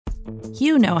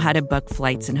You know how to book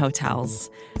flights and hotels.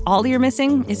 All you're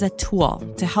missing is a tool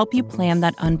to help you plan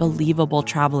that unbelievable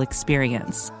travel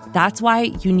experience. That's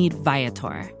why you need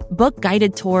Viator. Book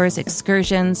guided tours,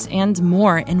 excursions, and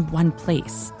more in one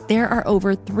place. There are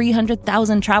over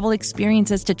 300,000 travel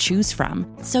experiences to choose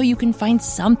from, so you can find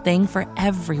something for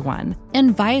everyone.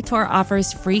 And Viator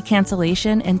offers free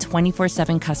cancellation and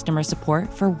 24/7 customer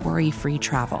support for worry-free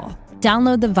travel.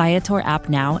 Download the Viator app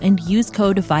now and use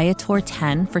code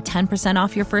Viator10 for 10%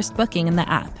 off your first booking in the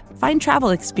app. Find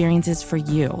travel experiences for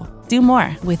you. Do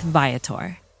more with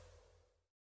Viator.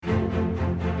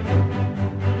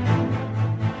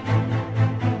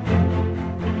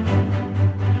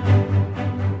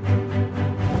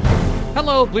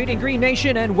 Hello, Bleeding Green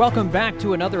Nation, and welcome back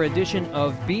to another edition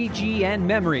of BGN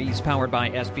Memories, powered by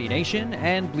SB Nation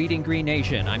and Bleeding Green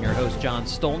Nation. I'm your host, John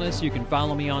Stolnis. You can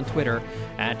follow me on Twitter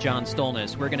at John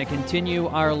Stolnis. We're going to continue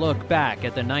our look back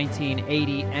at the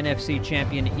 1980 NFC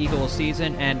champion Eagles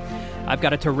season, and I've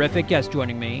got a terrific guest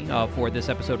joining me for this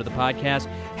episode of the podcast.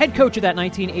 Head coach of that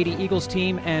 1980 Eagles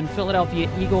team and Philadelphia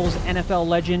Eagles NFL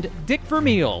legend Dick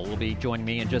Vermeil will be joining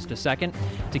me in just a second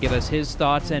to give us his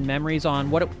thoughts and memories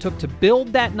on what it took to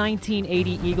build that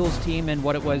 1980 Eagles team and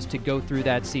what it was to go through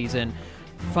that season,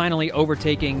 finally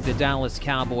overtaking the Dallas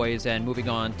Cowboys and moving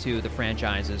on to the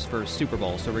franchise's first Super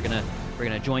Bowl. So we're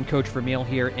gonna join Coach Vermeil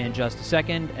here in just a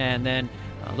second, and then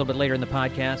a little bit later in the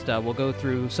podcast, we'll go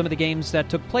through some of the games that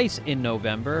took place in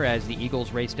November as the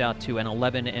Eagles raced out to an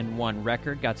 11-1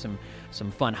 record. Got some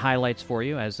fun highlights for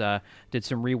you, as did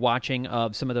some rewatching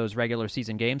of some of those regular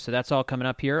season games. So that's all coming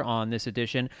up here on this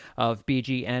edition of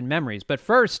BGN Memories. But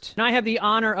first, I have the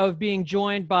honor of being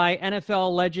joined by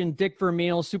NFL legend Dick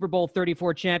Vermeil, Super Bowl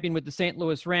 34 champion with the St.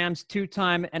 Louis Rams,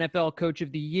 two-time NFL Coach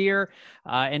of the Year,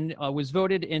 and was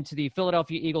voted into the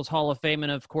Philadelphia Eagles Hall of Fame,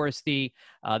 and of course the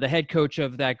head coach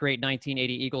of that great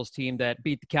 1980 Eagles team that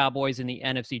beat the Cowboys in the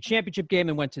NFC Championship game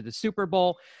and went to the Super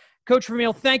Bowl. Coach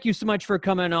Vermeil, thank you so much for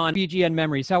coming on BGN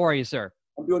Memories. How are you, sir?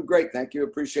 I'm doing great. Thank you.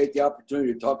 Appreciate the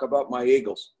opportunity to talk about my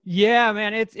Eagles. Yeah,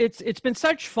 man, it's been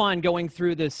such fun going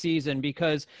through this season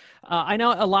because I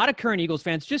know a lot of current Eagles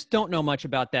fans just don't know much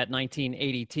about that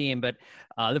 1980 team, but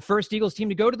the first Eagles team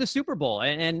to go to the Super Bowl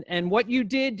and what you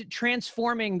did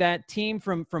transforming that team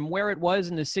from where it was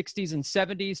in the 60s and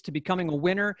 70s to becoming a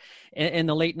winner in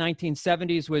the late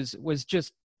 1970s was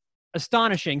just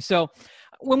astonishing. So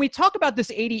when we talk about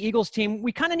this 80 Eagles team,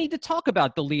 we kind of need to talk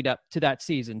about the lead up to that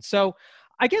season. So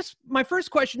I guess my first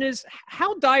question is,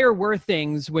 how dire were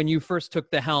things when you first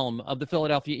took the helm of the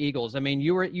Philadelphia Eagles? I mean,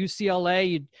 you were at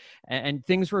UCLA and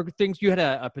things you had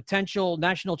a potential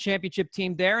national championship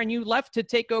team there, and you left to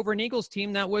take over an Eagles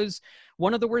team that was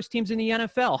one of the worst teams in the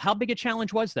NFL. How big a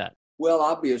challenge was that? Well,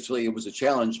 obviously it was a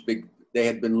challenge. They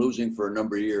had been losing for a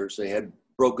number of years. They had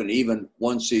broken even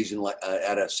one season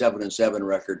at a 7-7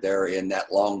 record there in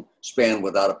that long span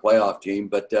without a playoff team.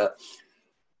 But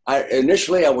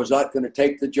initially I was not going to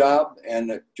take the job,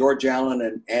 and George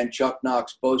Allen and Chuck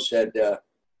Knox both said,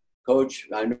 Coach,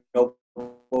 I know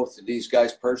both of these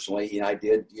guys personally, and I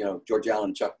did, George Allen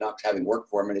and Chuck Knox having worked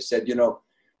for him, and they said,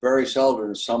 very seldom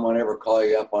does someone ever call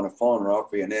you up on a phone and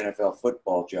offer you an NFL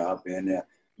football job, and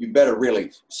you better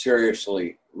really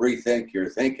seriously rethink your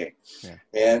thinking. Yeah.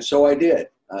 And so I did.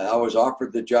 I was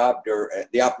offered the job, or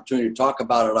the opportunity to talk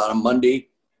about it on a Monday,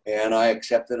 and I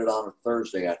accepted it on a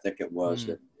Thursday, I think it was.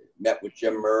 Met with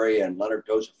Jim Murray and Leonard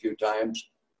Toews a few times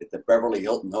at the Beverly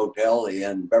Hilton Hotel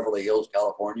in Beverly Hills,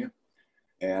 California.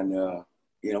 And,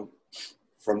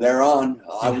 from there on,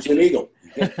 I was an Eagle.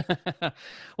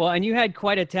 Well, and you had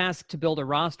quite a task to build a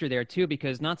roster there, too,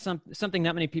 because something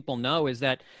not many people know is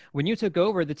that when you took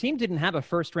over, the team didn't have a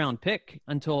first-round pick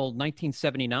until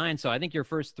 1979. So I think your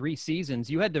first 3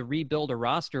 seasons, you had to rebuild a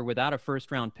roster without a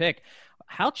first-round pick.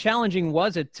 How challenging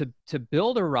was it to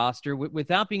build a roster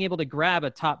without being able to grab a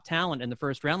top talent in the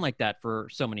first round like that for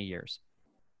so many years?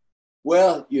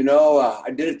 Well,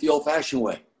 I did it the old-fashioned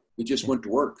way. We just went to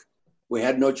work. We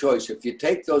had no choice. If you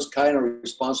take those kind of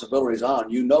responsibilities on,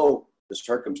 the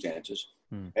circumstances.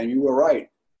 And you were right,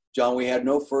 John. We had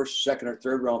no first, second, or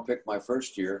third round pick my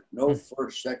first year, no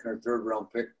first, second, or third round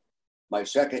pick my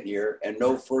second year, and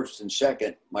no first and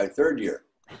second my third year.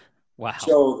 Wow.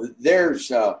 So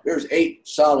there's 8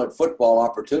 solid football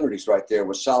opportunities right there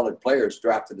with solid players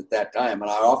drafted at that time. And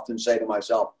I often say to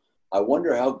myself, I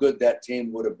wonder how good that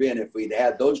team would have been if we'd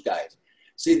had those guys.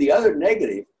 See, the other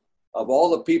negative of all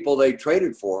the people they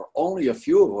traded for, only a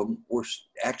few of them were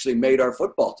actually made our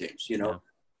football teams.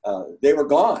 They were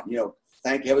gone.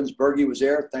 Thank heavens Berge was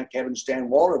there. Thank heavens Stan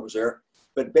Walter was there.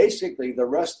 But basically, the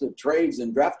rest of the trades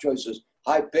and draft choices,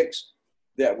 high picks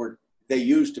that they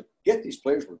used to get these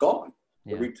players were gone.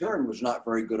 The return was not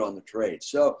very good on the trade.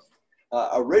 So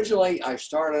originally I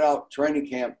started out training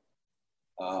camp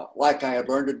like I had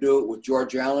learned to do it with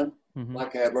George Allen,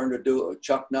 like I had learned to do it with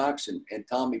Chuck Knox and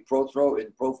Tommy Prothro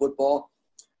in pro football.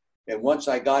 And once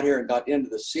I got here and got into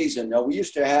the season, now we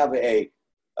used to have an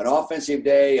offensive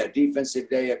day, a defensive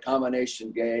day, a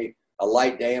combination day, a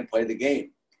light day, and play the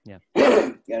game. Yeah.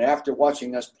 And after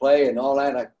watching us play and all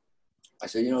that, I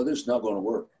said, this is not going to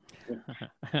work.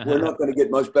 We're not going to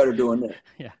get much better doing this.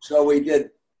 Yeah. So we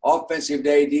did offensive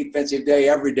day, defensive day,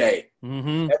 every day.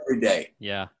 Every day.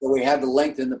 Yeah. So we had to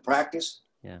lengthen the practice.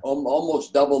 Yeah.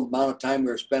 Almost double the amount of time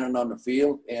we were spending on the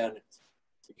field, and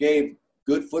it gave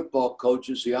good football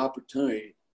coaches the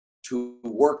opportunity to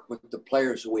work with the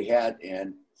players that we had.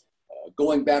 And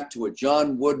going back to a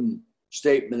John Wooden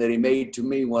statement that he made to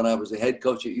me when I was the head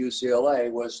coach at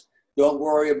UCLA was, don't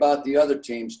worry about the other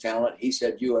team's talent. He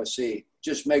said USC.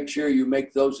 Just make sure you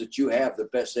make those that you have the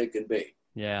best they can be.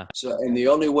 Yeah. So, and the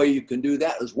only way you can do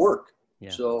that is work.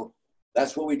 Yeah. So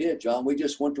that's what we did, John. We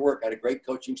just went to work. I had a great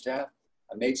coaching staff.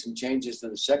 I made some changes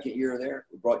in the second year there.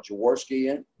 We brought Jaworski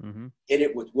in, hit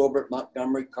it with Wilbert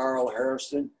Montgomery, Carl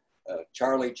Harrison,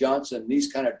 Charlie Johnson,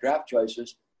 these kind of draft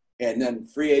choices. And then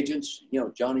free agents,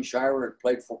 Johnny Shirer had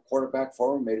played for quarterback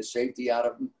for him, made a safety out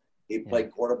of him. He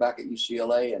played quarterback at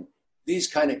UCLA. And these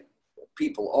kind of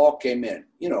people all came in.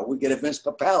 We get a Vince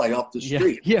Papale off the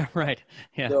street. Yeah, right.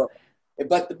 Yeah. So,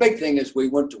 but the big thing is we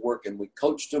went to work and we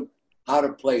coached them how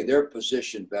to play their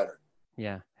position better.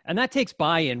 Yeah. And that takes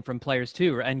buy-in from players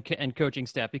too, and coaching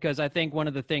staff, because I think one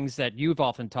of the things that you've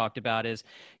often talked about is,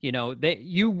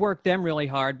 you worked them really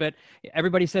hard, but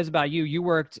everybody says about you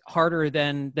worked harder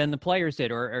than the players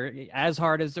did, or as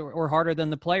hard as or harder than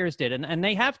the players did, and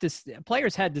they have to.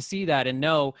 Players had to see that and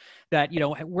know that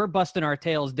we're busting our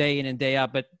tails day in and day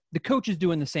out, but the coach is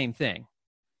doing the same thing.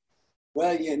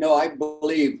 Well, I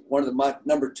believe one of my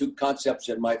number 2 concepts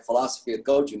in my philosophy of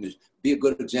coaching is be a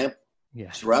good example.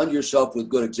 Yeah. Surround yourself with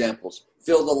good examples.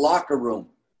 Fill the locker room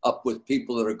up with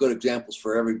people that are good examples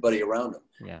for everybody around them.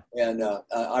 Yeah. And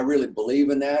I really believe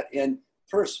in that. And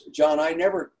first, John, I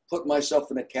never put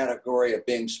myself in a category of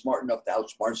being smart enough to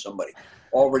outsmart somebody.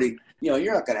 Already,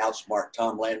 you're not going to outsmart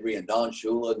Tom Landry and Don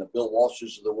Shula and the Bill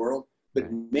Walshes of the world.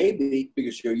 But maybe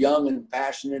because you're young and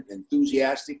passionate,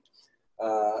 enthusiastic,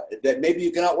 that maybe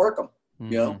you can outwork them.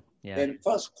 Yeah. And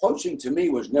plus, coaching to me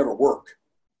was never work.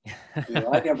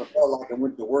 I never felt like I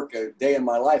went to work a day in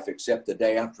my life except the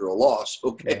day after a loss.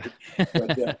 Okay. Yeah.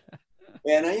 But,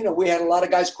 we had a lot of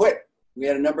guys quit. We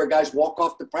had a number of guys walk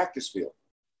off the practice field.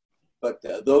 But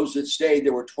those that stayed,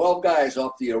 there were 12 guys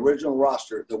off the original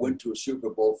roster that went to a Super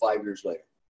Bowl 5 years later.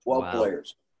 12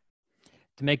 players.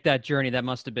 To make that journey, that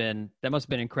must have been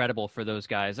incredible for those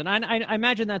guys. And I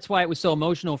imagine that's why it was so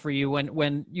emotional for you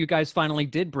when you guys finally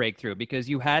did break through, because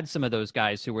you had some of those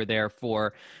guys who were there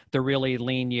for the really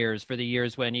lean years, for the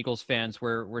years when Eagles fans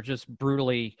were just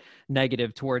brutally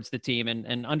negative towards the team,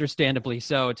 and understandably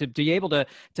so. To be able to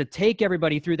take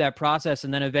everybody through that process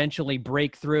and then eventually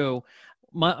break through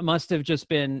must have just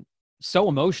been so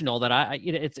emotional that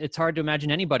it's hard to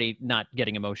imagine anybody not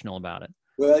getting emotional about it.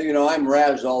 Well, I'm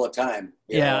razzed all the time.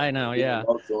 I know. Yeah.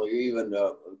 Even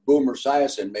Boomer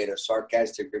Esiason made a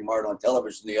sarcastic remark on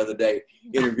television the other day,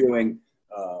 interviewing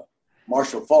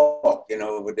Marshall Faulk,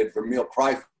 who did Vermeil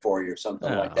Cry for You or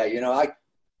something like that.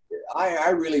 I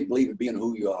really believe in being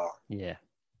who you are. Yeah.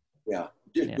 Yeah.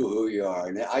 Just do who you are.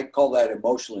 And I call that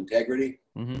emotional integrity.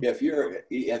 If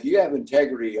you have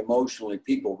integrity emotionally,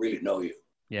 people really know you.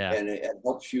 Yeah. And it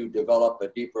helps you develop a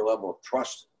deeper level of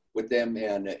trust with them,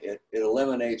 and it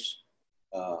eliminates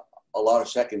a lot of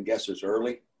second guesses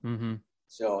early.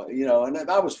 So, and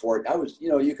I was for it. I was,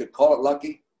 you could call it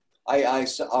lucky. I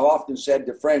often said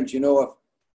to friends, if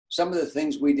some of the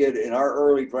things we did in our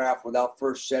early draft without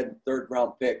first, second, third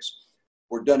round picks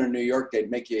were done in New York,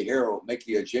 they'd make you a hero, make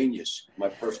you a genius, my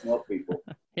personnel people.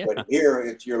 Yeah. But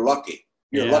here, you're lucky.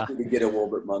 You're lucky to get a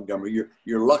Wilbert Montgomery.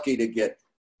 You're lucky to get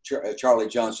Charlie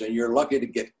Johnson. You're lucky to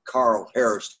get Carl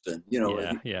Harrison.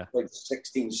 Like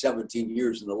 16, 17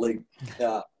 years in the league.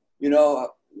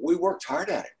 We worked hard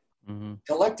at it.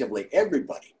 Collectively,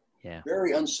 everybody. Yeah.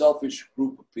 Very unselfish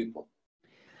group of people.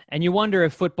 And you wonder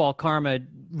if Football Karma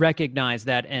recognized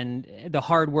that, and the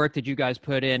hard work that you guys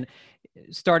put in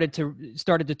started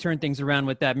to turn things around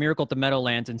with that Miracle at the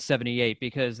Meadowlands in '78,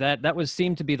 because that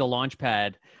seemed to be the launch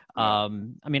pad I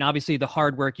mean, obviously the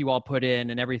hard work you all put in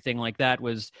and everything like that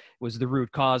was the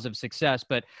root cause of success.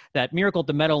 But that miracle at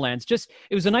the Meadowlands,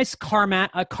 it was a nice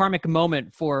karmic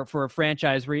moment for a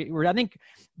franchise where I think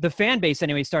the fan base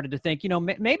anyway started to think,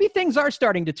 maybe things are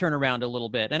starting to turn around a little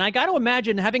bit. And I got to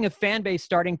imagine having a fan base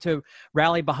starting to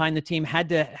rally behind the team had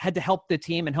to help the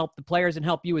team and help the players and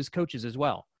help you as coaches as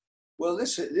well. Well,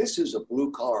 this is a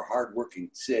blue-collar, hard-working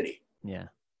city. Yeah.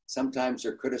 Sometimes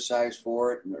they're criticized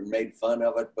for it and they're made fun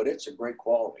of it, but it's a great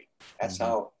quality. That's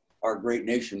how our great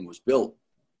nation was built.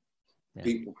 Yeah.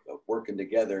 People working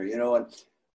together, and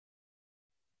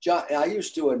John, I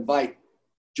used to invite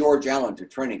George Allen to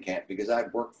training camp because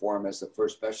I'd worked for him as the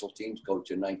first special teams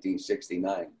coach in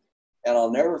 1969. And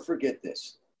I'll never forget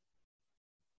this.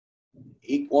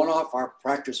 He went off our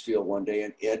practice field one day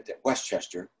at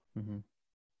Westchester. Mm-hmm.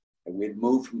 And we'd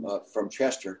moved from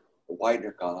Chester to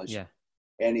Widener College. Yeah.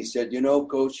 And he said,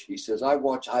 Coach, he says,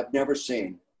 I've never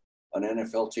seen an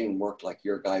NFL team work like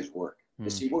your guys work. Mm.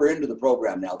 You see, we're into the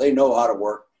program now. They know how to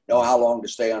work, know how long to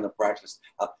stay on the practice.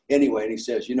 Anyway, and he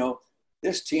says,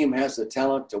 this team has the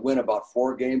talent to win about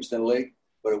 4 games in the league,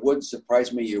 but it wouldn't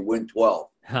surprise me you win 12.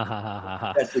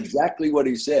 That's exactly what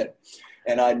he said.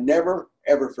 And I never,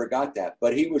 ever forgot that.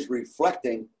 But he was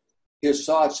reflecting his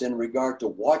thoughts in regard to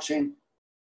watching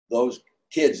those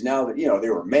kids now that, they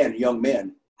were young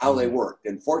men, how they worked.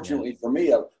 And fortunately for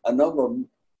me, a number of them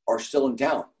are still in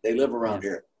town. They live around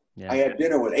here. Yeah. I had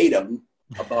dinner with 8 of them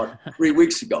about 3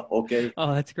 weeks ago. Okay.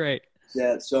 Oh, that's great.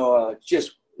 Yeah. So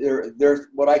they're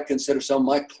what I consider some of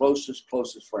my closest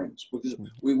friends because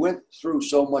we went through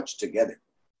so much together.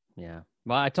 Yeah.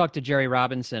 Well, I talked to Jerry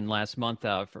Robinson last month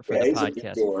for the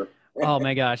podcast. Oh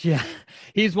my gosh. Yeah.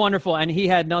 He's wonderful. And he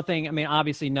had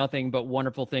obviously nothing but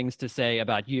wonderful things to say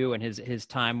about you and his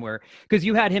time because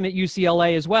you had him at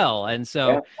UCLA as well. And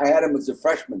so I had him as a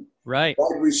freshman, right?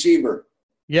 Wide receiver.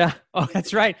 Yeah. Oh,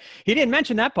 that's right. He didn't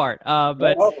mention that part.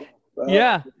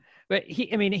 Yeah. But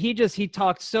he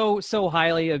talked so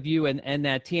highly of you and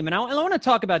that team. And I want to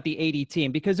talk about the 80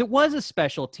 team because it was a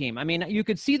special team. I mean, you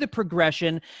could see the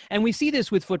progression, and we see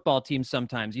this with football teams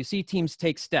sometimes. You see teams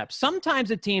take steps.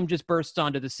 Sometimes a team just bursts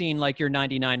onto the scene like your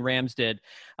 99 Rams did,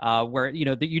 where,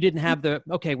 that you didn't have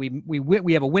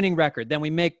we have a winning record, then we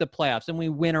make the playoffs, and we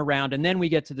win a round, and then we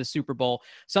get to the Super Bowl.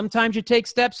 Sometimes you take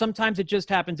steps. Sometimes it just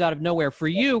happens out of nowhere. For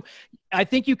you, I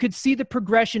think you could see the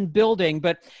progression building.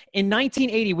 But in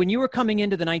 1980, when you were coming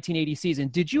into the 1980 season,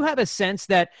 did you have a sense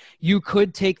that you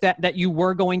could take that you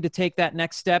were going to take that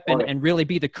next step and really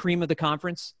be the cream of the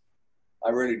conference? I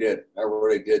really did.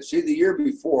 See, the year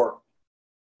before,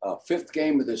 5th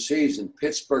game of the season,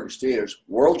 Pittsburgh Steelers,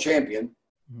 world champion,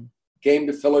 came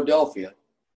to Philadelphia,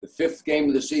 the 5th game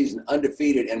of the season,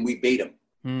 undefeated, and we beat them.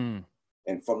 Mm.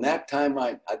 And from that time,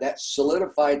 that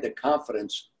solidified the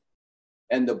confidence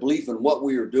and the belief in what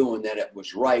we were doing, that it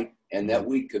was right and that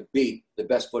we could beat the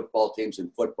best football teams in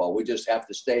football. We just have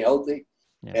to stay healthy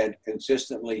and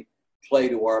consistently play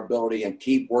to our ability and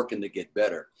keep working to get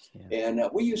better. Yeah. And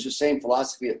we use the same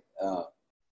philosophy at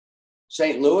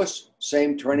St. Louis,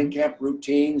 same training camp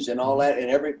routines and all that.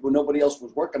 And nobody else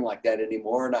was working like that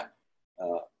anymore. And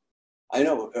I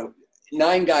know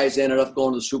 9 guys ended up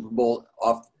going to the Super Bowl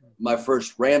off my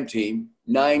first Ram team,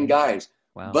 9 guys.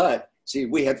 Wow. But see,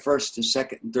 we had 1st and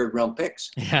 2nd and 3rd round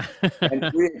picks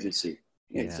and free agency.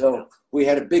 And so we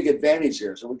had a big advantage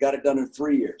here. So we got it done in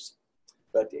 3 years.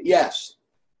 But yes,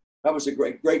 that was a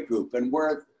great group. And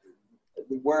where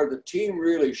the team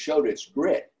really showed its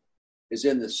grit is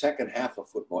in the second half of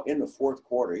football, in the 4th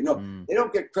quarter. They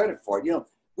don't get credit for it.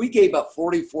 We gave up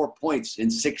 44 points in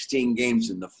 16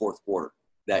 games in the 4th quarter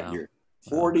that year.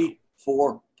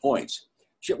 44 points.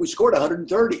 Shit, we scored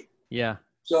 130. Yeah.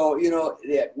 So,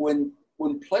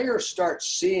 when players start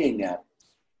seeing that,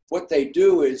 what they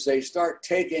do is they start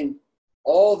taking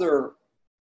all their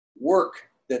work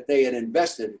that they had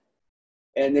invested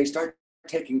and they start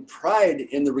taking pride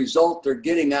in the result they're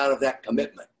getting out of that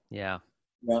commitment. Yeah.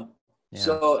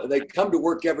 So they come to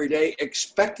work every day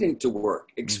expecting to work,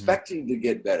 expecting to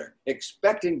get better,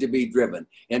 expecting to be driven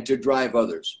and to drive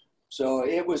others. So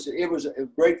it was a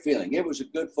great feeling. It was a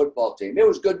good football team. It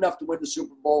was good enough to win the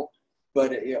Super Bowl.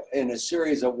 But in a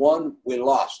series of 1, we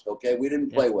lost, okay? We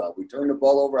didn't play well. We turned the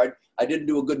ball over. I didn't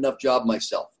do a good enough job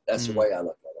myself. That's the way I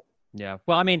look at it. Yeah.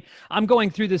 Well, I'm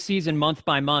going through the season month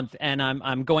by month, and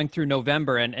I'm going through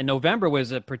November, and November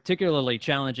was a particularly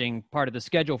challenging part of the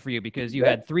schedule for you because you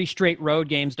had 3 straight road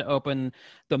games to open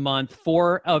the month.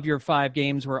 4 of your 5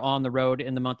 games were on the road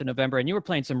in the month of November, and you were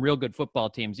playing some real good football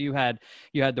teams. You had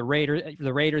the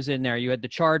Raiders in there, you had the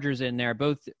Chargers in there,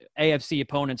 both AFC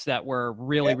opponents that were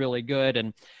really, really good.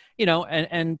 And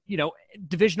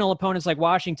divisional opponents like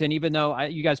Washington, even though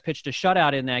you guys pitched a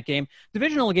shutout in that game,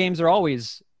 divisional games are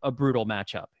always a brutal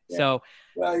matchup. Yeah. So,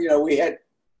 well, we had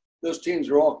those teams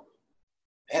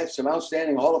had some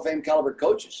outstanding Hall of Fame caliber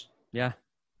coaches. Yeah.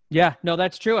 Yeah, no,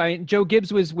 that's true. I mean, Joe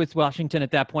Gibbs was with Washington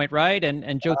at that point, right?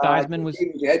 And Joe Theismann was. He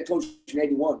was the head coach in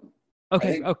 81.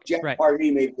 Okay. Jack right.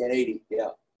 Pardee maybe in 80. Yeah.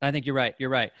 I think you're right. You're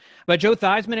right. But Joe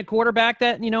Theismann at quarterback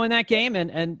in that game,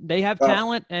 and they have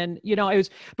talent, and it was.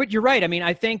 But you're right. I mean,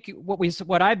 I think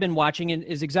what I've been watching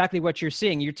is exactly what you're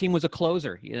seeing. Your team was a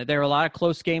closer. There were a lot of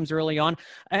close games early on,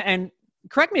 and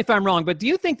correct me if I'm wrong, but do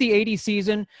you think the 80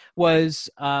 season was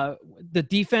the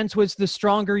defense was the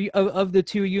stronger of the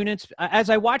two units?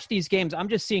 As I watch these games, I'm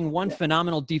just seeing one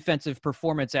phenomenal defensive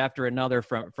performance after another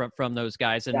from those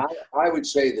guys. And I would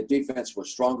say the defense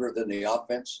was stronger than the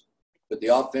offense, but the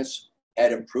offense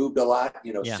had improved a lot.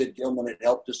 Sid Gilman had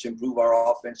helped us improve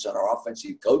our offense and our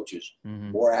offensive coaches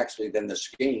more actually than the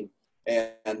scheme,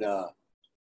 and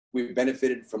we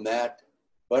benefited from that.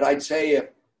 But I'd say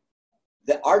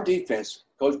our defense,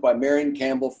 coached by Marion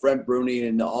Campbell, Fred Bruni,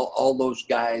 and all those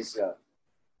guys,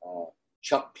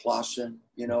 Chuck Clausen,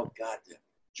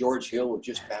 George Hill, who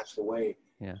just passed away.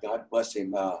 Yeah. God bless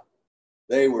him.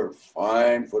 They were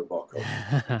fine football coaches.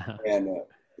 And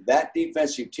that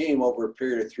defensive team over a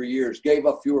period of 3 years gave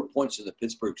up fewer points to the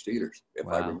Pittsburgh Steelers, if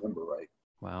I remember right.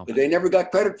 Wow. But they never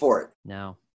got credit for it.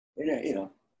 No.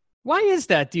 Why is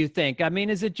that, do you think? I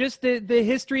mean, is it just the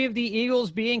history of the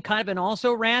Eagles being kind of an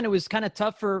also-ran? It was kind of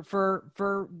tough for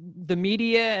the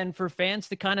media and for fans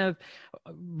to kind of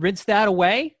rinse that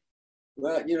away?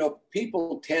 Well,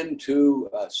 people tend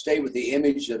to stay with the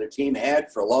image that a team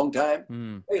had for a long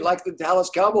time. Hey, like the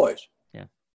Dallas Cowboys. Yeah.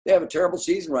 They have a terrible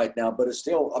season right now, but it's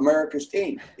still America's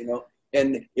team,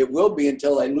 and it will be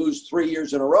until they lose 3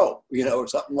 years in a row, or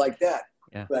something like that.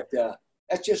 Yeah. But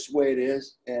that's just the way it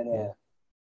is. And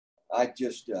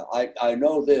I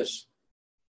know this,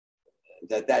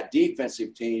 that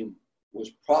defensive team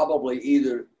was probably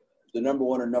either the number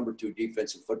one or number two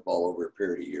defensive football over a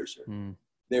period of years.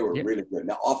 They were really good.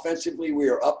 Now, offensively, we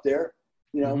are up there.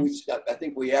 I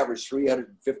think we averaged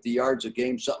 350 yards a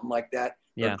game, something like that,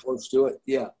 or close to it.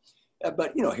 Yeah.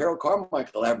 But, Harold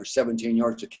Carmichael averaged 17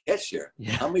 yards a catch here.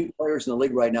 Yeah. How many players in the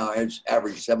league right now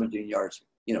average 17 yards?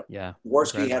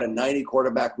 Jaworski had a 90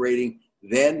 quarterback rating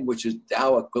then, which is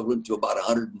now equivalent to about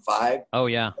 105. Oh,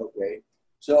 yeah. Okay.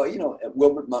 So,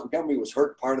 Wilbert Montgomery was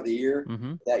hurt part of the year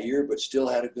that year, but still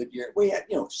had a good year. We had,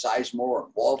 Sizemore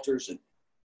and Walters and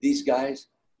these guys.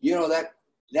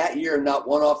 That year, not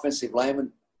one offensive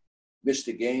lineman missed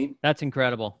a game. That's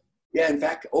incredible. Yeah, in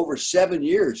fact, over 7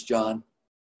 years, John,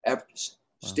 after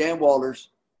Stan Walters,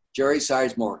 Jerry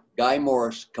Sizemore, Guy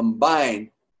Morris,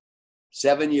 combined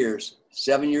 7 years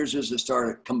as a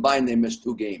starter, combined they missed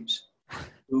 2 games.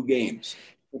 2 games.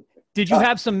 Did you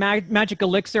have some magic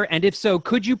elixir? And if so,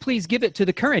 could you please give it to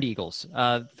the current Eagles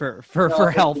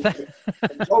for health?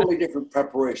 A totally different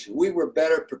preparation. We were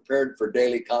better prepared for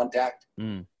daily contact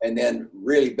and then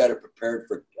really better prepared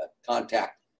for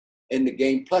contact in the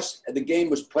game. Plus, the game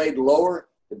was played lower.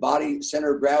 The body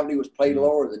center of gravity was played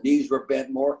lower. The knees were bent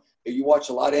more. If you watch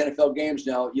a lot of NFL games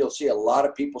now, you'll see a lot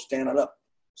of people standing up.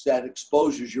 So that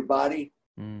exposes your body,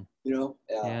 to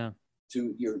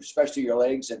especially your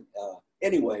legs. And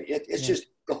anyway, it's just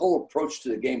the whole approach to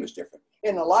the game is different.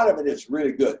 And a lot of it is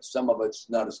really good. Some of it's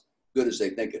not as good as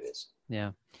they think it is.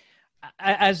 Yeah.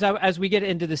 As we get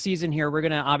into the season here, we're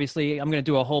going to I'm going to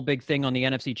do a whole big thing on the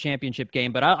NFC Championship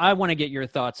game, but I want to get your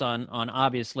thoughts on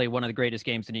obviously one of the greatest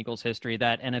games in Eagles history,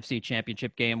 that NFC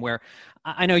Championship game, where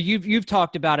I know you've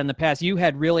talked about in the past, you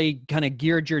had really kind of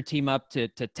geared your team up to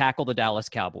tackle the Dallas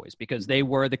Cowboys because they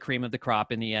were the cream of the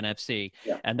crop in the NFC.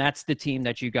 Yeah. And that's the team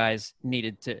that you guys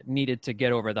needed to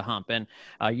get over the hump. And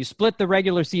you split the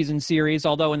regular season series,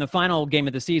 although in the final game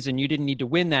of the season, you didn't need to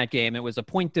win that game. It was a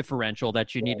point differential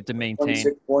that you needed to maintain.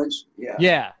 26 points.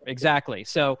 Yeah, exactly.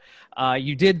 So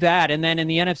you did that. And then in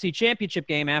the NFC Championship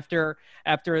game, after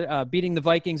beating the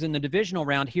Vikings in the divisional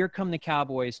round, here come the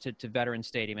Cowboys to Veterans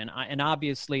Stadium. And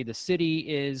obviously the city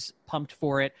is pumped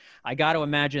for it. I got to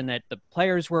imagine that the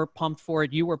players were pumped for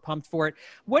it. You were pumped for it.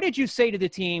 What did you say to the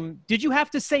team? Did you have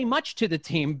to say much to the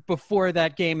team before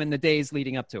that game and the days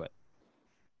leading up to it?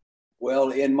 Well,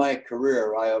 in my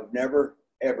career, I have never,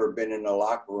 ever been in a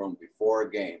locker room before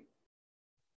a game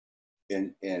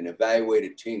and evaluate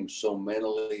a team so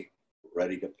mentally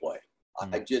ready to play.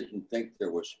 I didn't think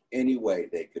there was any way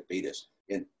they could beat us.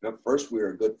 First, we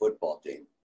were a good football team,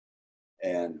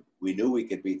 and we knew we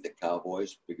could beat the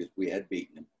Cowboys because we had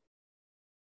beaten them.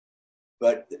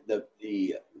 But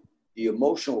the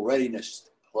emotional readiness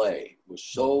play was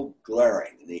so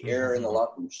glaring. The air in the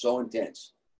locker room was so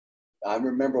intense. I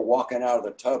remember walking out of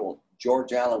the tunnel.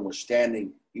 George Allen was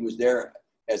standing. He was there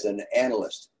as an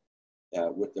analyst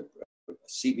with the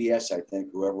CBS, I think,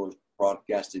 whoever was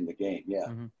broadcasting the game. Yeah.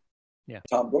 Mm-hmm. Yeah.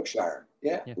 Tom Brookshire.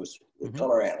 Yeah. Was the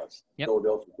color analyst. Yep.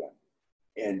 Philadelphia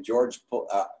guy. And George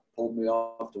pulled me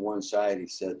off to one side. He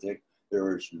said,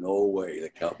 there is no way the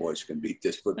Cowboys can beat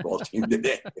this football team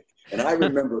today. And I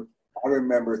remember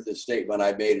the statement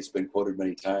I made. It's been quoted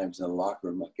many times in the locker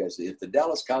room. Like I said, if the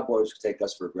Dallas Cowboys take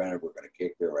us for granted, we're going to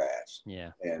kick their ass.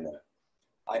 Yeah. And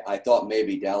I thought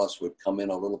maybe Dallas would come in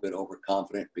a little bit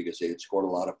overconfident because they had scored a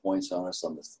lot of points on us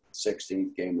on the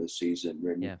 16th game of the season.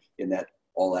 In that,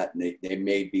 all that, and they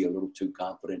may be a little too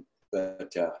confident.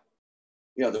 But,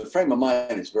 the frame of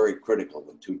mind is very critical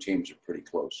when two teams are pretty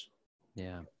close.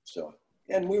 Yeah. So,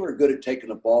 and we were good at taking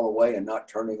the ball away and not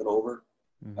turning it over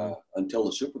until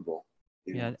the Super Bowl.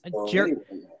 Yeah. Anyway,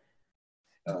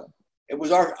 it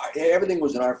was everything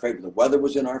was in our favor. The weather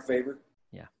was in our favor.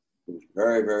 Yeah. It was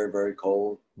very, very, very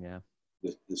cold. Yeah.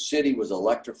 The city was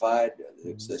electrified.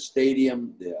 It's the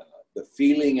stadium, the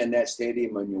feeling in that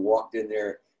stadium when you walked in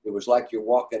there, it was like you're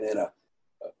walking in a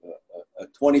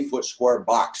 20-foot square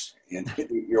box, and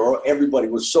everybody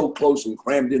was so close and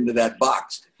crammed into that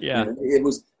box. Yeah. It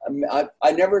was.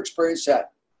 I never experienced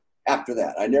that after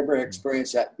that. I never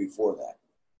experienced that before that.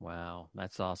 Wow,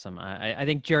 that's awesome. I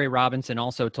think Jerry Robinson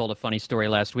also told a funny story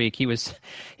last week.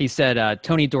 He said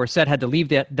Tony Dorsett had to leave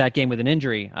that game with an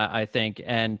injury, I think,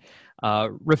 and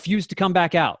refused to come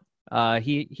back out.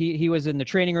 He was in the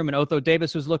training room, and Otho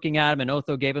Davis was looking at him, and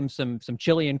Otho gave him some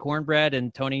chili and cornbread,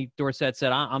 and Tony Dorsett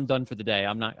said, "I'm done for the day.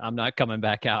 I'm not coming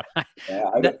back out."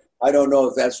 I don't know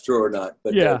if that's true or not,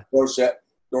 but yeah.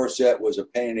 Dorsett was a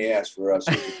pain in the ass for us.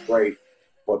 He was a great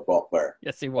football player.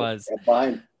 Yes, he was.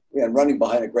 And running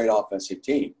behind a great offensive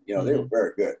team. They were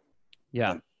very good.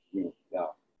 Yeah.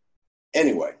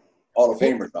 Anyway, Hall of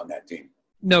Famers on that team.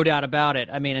 No doubt about it.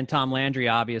 I mean, and Tom Landry,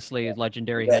 obviously, a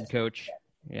legendary head coach.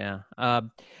 Yeah.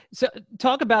 So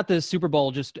talk about the Super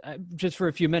Bowl just for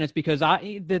a few minutes, because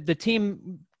the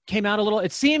team came out a little.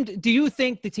 It seemed. Do you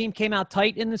think the team came out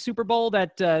tight in the Super Bowl?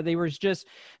 That they were just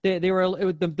they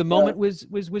were the moment was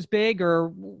big, or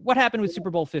what happened with Super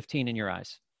Bowl 15 in your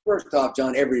eyes? First off,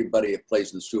 John, everybody that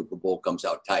plays in the Super Bowl comes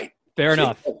out tight. Fair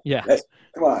enough. Yeah.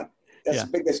 Come on, that's the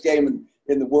biggest game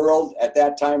in the world at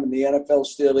that time, and the NFL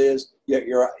still is.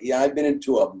 I've been in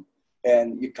two of them,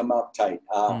 and you come out tight.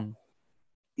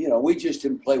 We just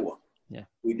didn't play well. Yeah.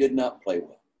 We did not play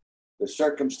well. The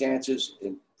circumstances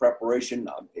in preparation,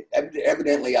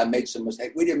 evidently I made some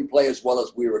mistakes. We didn't play as well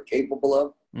as we were capable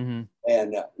of. Mm-hmm.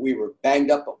 And we were banged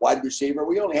up at wide receiver.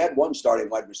 We only had one starting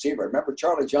wide receiver. Remember,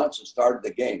 Charlie Johnson started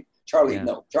the game. Charlie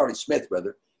Smith,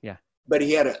 rather. Yeah. But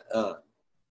he had a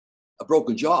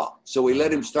broken jaw. So we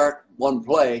let him start one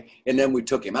play, and then we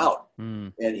took him out.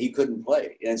 And he couldn't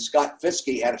play. And Scott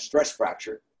Fiske had a stress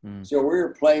fracture. So we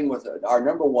were playing with our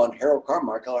number one, Harold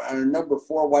Carmichael, and our number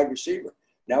 4 wide receiver.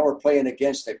 Now we're playing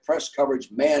against a press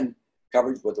coverage, man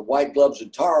coverage with the white gloves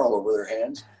and tar all over their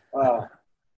hands.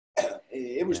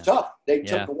 It was tough. They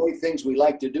took away things we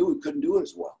like to do. We couldn't do it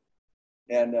as well.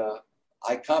 And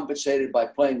I compensated by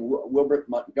playing Wilbert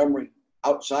Montgomery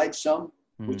outside some,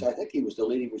 which I think he was the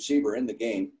leading receiver in the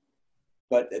game.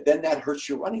 But then that hurts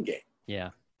your running game. Yeah.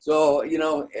 So,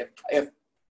 if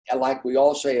like we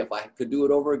all say, if I could do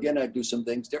it over again, I'd do some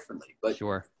things differently. But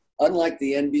unlike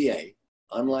the NBA,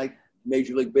 unlike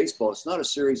Major League Baseball, it's not a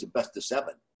series of best of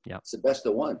 7. Yeah. It's the best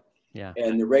of 1. Yeah.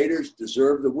 And the Raiders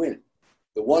deserve the win.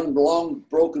 The one long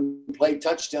broken play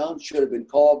touchdown should have been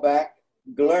called back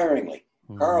glaringly.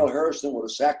 Carl Harrison would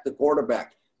have sacked the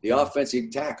quarterback. The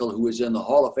offensive tackle, who was in the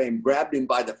Hall of Fame, grabbed him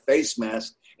by the face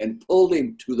mask and pulled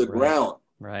him to the ground.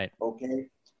 Right. Okay.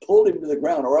 Pulled him to the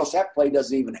ground, or else that play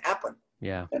doesn't even happen.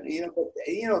 Yeah. And,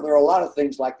 there are a lot of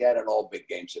things like that in all big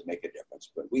games that make a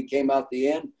difference. But we came out the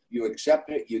end. You accept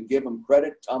it. You give him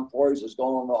credit. Tom Poyes is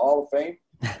going on the Hall of Fame.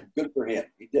 Good for him.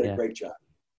 He did a great job.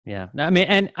 Yeah. I mean,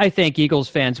 and I think Eagles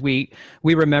fans, we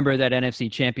remember that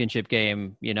NFC Championship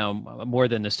game, more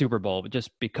than the Super Bowl, just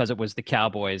because it was the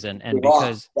Cowboys and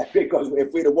because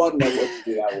if we'd have won, that wouldn't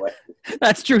be that way.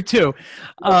 That's true too.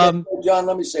 John,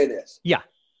 let me say this. Yeah.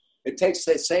 It takes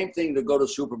the same thing to go to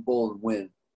Super Bowl and win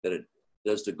that it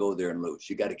does to go there and lose.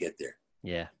 You got to get there.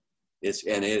 Yeah. It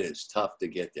is tough to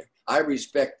get there. I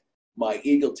respect my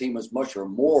Eagle team as much or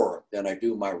more than I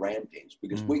do my Ram teams,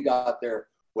 because we got there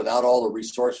without all the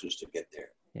resources to get there.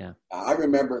 Yeah. I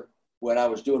remember when I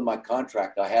was doing my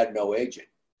contract, I had no agent.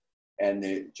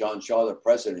 And John Shaw, the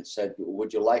president, said,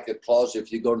 "Would you like a clause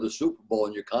if you go to the Super Bowl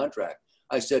in your contract?"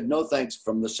 I said, no, thanks.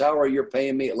 From the salary you're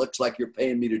paying me, it looks like you're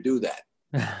paying me to do that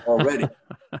already.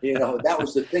 That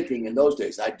was the thinking in those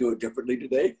days. I'd do it differently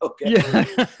today. Okay. Yeah.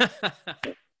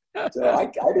 So I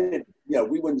didn't,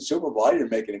 we won the Super Bowl. I didn't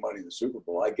make any money in the Super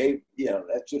Bowl. I gave,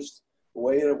 that's just the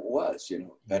way it was,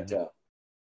 but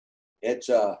it's,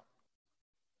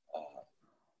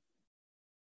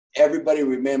 everybody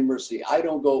remembers I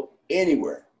don't go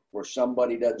anywhere where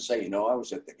somebody doesn't say, I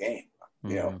was at the game.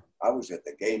 I was at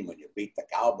the game when you beat the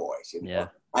Cowboys.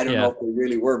 I don't know if they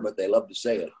really were, but they love to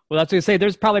say it. Well, that's what I say.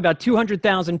 There's probably about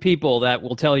 200,000 people that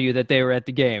will tell you that they were at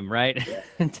the game, right? Yeah.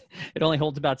 It only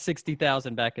holds about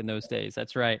 60,000 back in those days.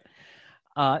 That's right.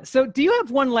 So do you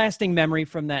have one lasting memory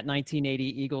from that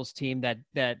 1980 Eagles team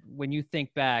that when you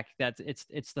think back, that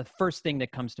it's the first thing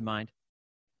that comes to mind?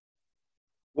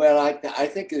 Well, I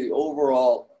think the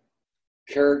overall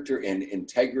character and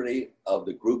integrity of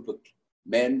the group of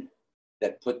men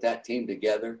that put that team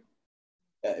together,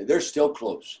 they're still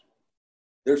close.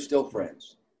 They're still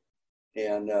friends.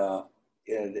 And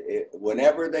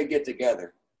whenever they get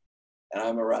together, and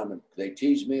I'm around them, they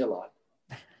tease me a lot.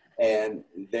 And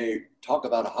they talk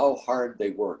about how hard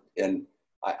they work. And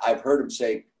I've heard them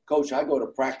say, Coach, I go to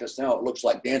practice now, it looks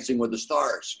like Dancing with the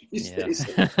Stars.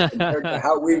 Compared to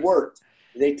how we worked.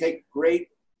 They take great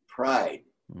pride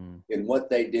in what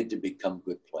they did to become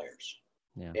good players.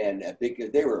 Yeah. And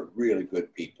because they were really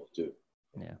good people too.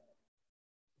 Yeah.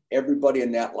 Everybody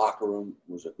in that locker room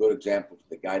was a good example to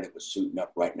the guy that was suiting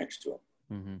up right next to him.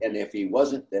 Mm-hmm. And if he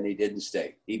wasn't, then he didn't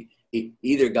stay. He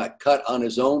either got cut on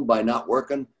his own by not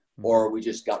working, or we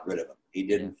just got rid of him. He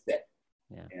didn't fit.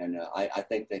 Yeah. And I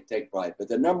think they take pride. But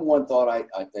the number one thought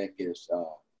I think is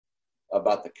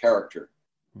about the character.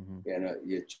 Mm-hmm. And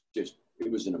it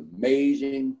was an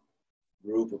amazing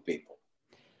group of people.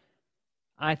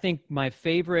 I think my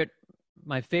favorite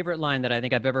line that I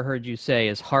think I've ever heard you say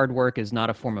is hard work is not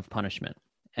a form of punishment.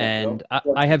 And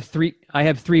I have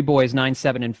three boys, 9,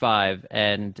 7, and 5.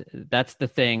 And that's the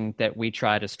thing that we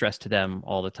try to stress to them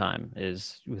all the time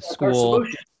is with school.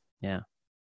 Yeah.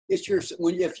 It's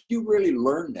if you really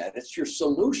learn that, it's your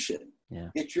solution. Yeah.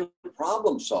 It's your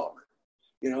problem solver,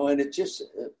 and it's just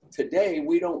today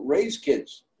we don't raise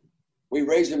kids. We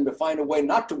raise them to find a way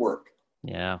not to work.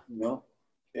 Yeah.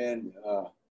 And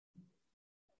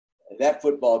that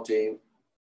football team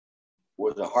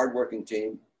was a hardworking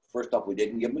team. First off, we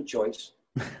didn't give them a choice.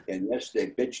 And yes, they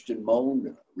bitched and moaned,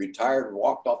 and retired and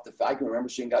walked off the field. I can remember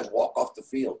seeing guys walk off the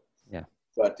field. Yeah.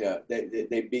 But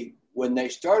when they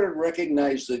started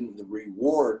recognizing the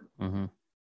reward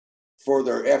for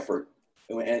their effort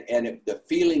and the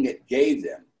feeling it gave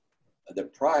them, the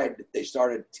pride that they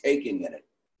started taking in it,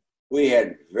 we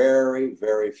had very,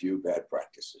 very few bad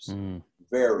practices.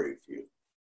 Very few.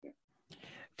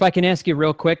 If I can ask you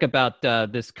real quick about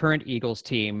this current Eagles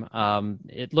team,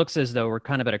 it looks as though we're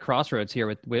kind of at a crossroads here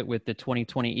with the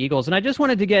 2020 Eagles. And I just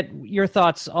wanted to get your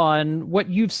thoughts on what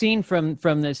you've seen from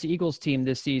this Eagles team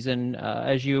this season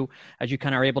as you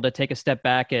kind of are able to take a step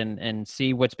back and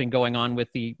see what's been going on with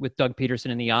Doug Peterson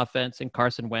in the offense and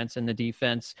Carson Wentz in the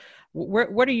defense.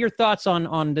 What are your thoughts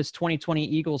on this 2020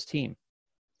 Eagles team?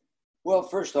 Well,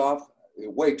 first off,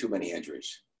 way too many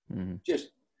injuries.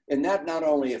 And that not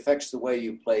only affects the way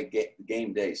you play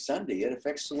game day Sunday, it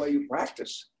affects the way you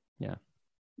practice. Yeah.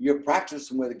 You're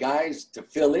practicing with guys to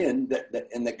fill in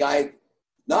and the guy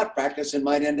not practicing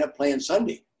might end up playing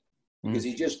Sunday because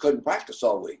he just couldn't practice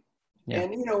all week. Yeah.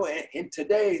 And, and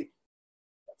today,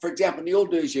 for example, in the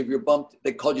old days, if you're bumped,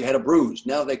 they called you had a bruise.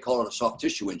 Now they call it a soft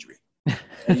tissue injury.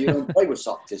 And you don't play with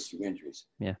soft tissue injuries.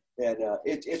 Yeah. And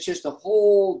it's just a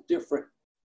whole different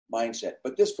mindset.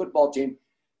 But this football team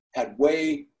had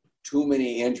way too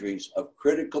many injuries of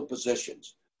critical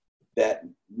positions that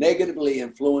negatively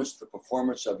influenced the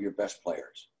performance of your best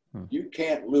players. You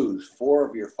can't lose 4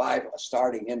 of your 5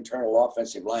 starting internal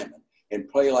offensive linemen and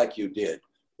play like you did.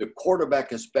 The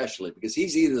quarterback especially, because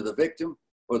he's either the victim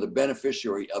or the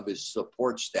beneficiary of his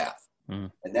support staff. And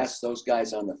that's those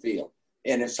guys on the field.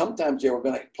 And sometimes they were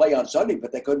going to play on Sunday,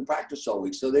 but they couldn't practice all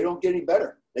week, so they don't get any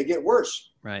better. They get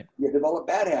worse. Right. You develop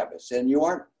bad habits, and you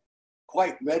aren't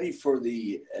quite ready for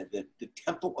the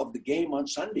tempo of the game on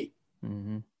Sunday.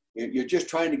 You're just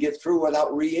trying to get through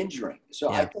without re-injuring.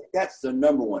 So I think that's the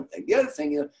number one thing. The other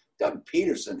thing is Doug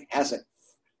Peterson hasn't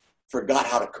forgot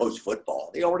how to coach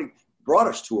football. He already brought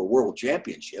us to a world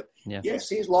championship. Yeah. Yes,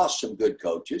 he's lost some good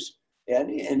coaches, and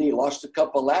he lost a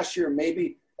couple last year.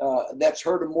 Maybe that's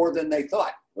hurt him more than they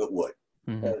thought it would.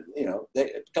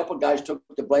 A couple of guys took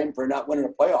the blame for not winning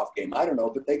a playoff game. I don't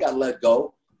know, but they got let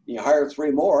go. You hire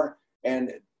 3 more.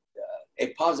 And a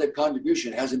positive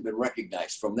contribution hasn't been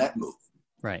recognized from that move.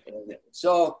 Right. And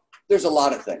so there's a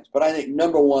lot of things, but I think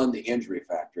number one, the injury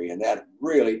factor, and that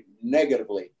really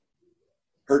negatively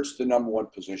hurts the number one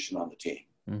position on the team.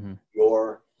 Mm-hmm.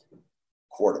 Your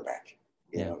quarterback.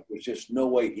 You know, there's just no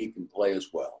way he can play as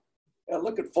well.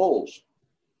 Look at Foles.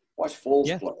 Watch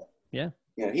Foles play. Yeah.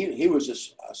 You know, he was a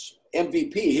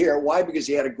MVP here. Why? Because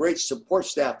he had a great support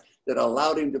staff that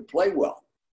allowed him to play well.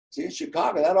 See, in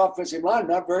Chicago, that offensive line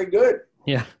not very good.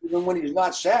 Yeah. Even when he's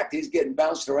not sacked, he's getting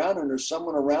bounced around, and there's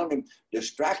someone around him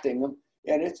distracting him.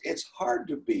 And it's hard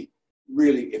to be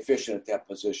really efficient at that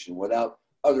position without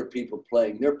other people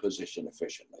playing their position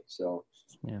efficiently. So,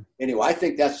 anyway, I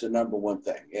think that's the number one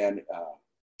thing. And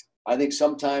I think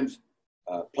sometimes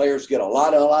players get a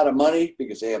lot of money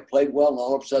because they have played well, and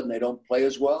all of a sudden they don't play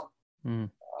as well.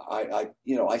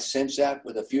 I sense that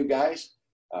with a few guys.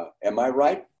 Am I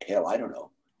right? Hell, I don't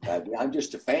know. I'm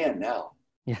just a fan now.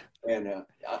 Yeah. And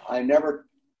I never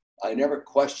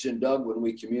question Doug when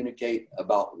we communicate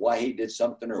about why he did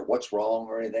something or what's wrong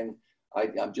or anything.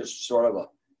 I'm just sort of an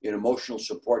emotional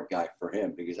support guy for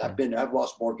him because I've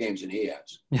lost more games than he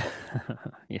has.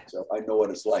 So I know what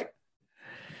it's like.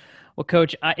 Well,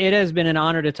 Coach, it has been an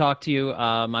honor to talk to you.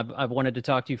 I've wanted to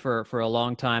talk to you for a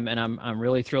long time, and I'm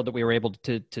really thrilled that we were able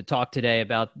to talk today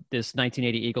about this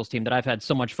 1980 Eagles team that I've had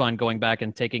so much fun going back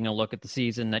and taking a look at the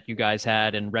season that you guys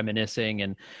had and reminiscing.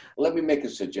 And let me make a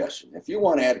suggestion. If you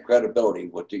want to add credibility,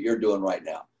 what you're doing right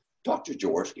now, talk to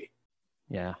Jaworski.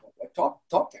 Yeah. Talk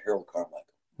to Harold Carmichael.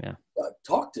 Yeah.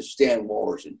 Talk to Stan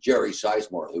Walters and Jerry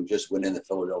Sizemore, who just went in the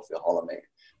Philadelphia Hall of Fame.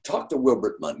 Talk to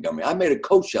Wilbert Montgomery. I made a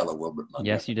coach out of Wilbert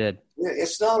Montgomery. Yes, you did.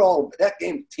 It's not all that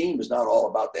team is not all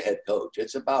about the head coach.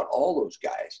 It's about all those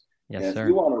guys. Yes, and sir. If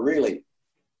you want to really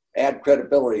add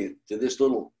credibility to this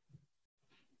little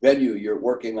venue you're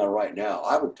working on right now,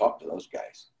 I would talk to those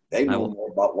guys. They know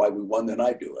more about why we won than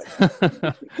I do.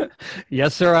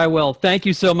 Yes, sir, I will. Thank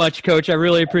you so much, Coach. I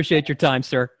really appreciate your time,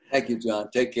 sir. Thank you, John.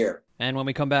 Take care. And when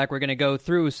we come back, we're going to go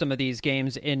through some of these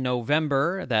games in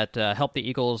November that helped the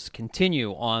Eagles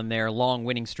continue on their long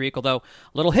winning streak, although a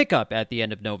little hiccup at the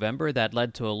end of November that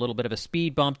led to a little bit of a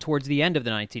speed bump towards the end of the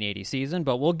 1980 season.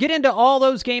 But we'll get into all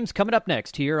those games coming up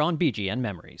next here on BGN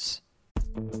Memories.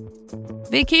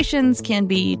 Vacations can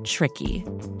be tricky.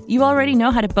 You already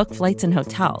know how to book flights and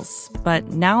hotels, but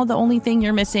now the only thing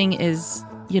you're missing is,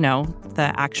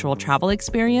 the actual travel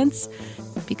experience.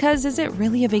 Because is it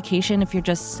really a vacation if you're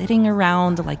just sitting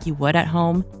around like you would at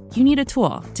home? You need a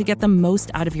tool to get the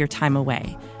most out of your time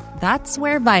away. That's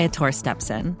where Viator steps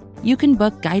in. You can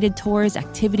book guided tours,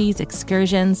 activities,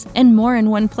 excursions, and more in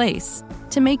one place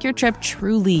to make your trip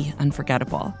truly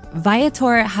unforgettable.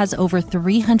 Viator has over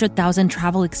 300,000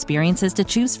 travel experiences to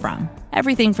choose from.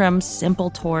 Everything from simple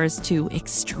tours to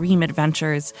extreme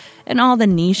adventures and all the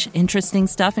niche, interesting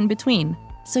stuff in between.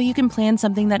 So you can plan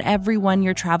something that everyone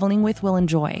you're traveling with will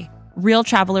enjoy. Real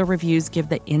traveler reviews give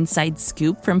the inside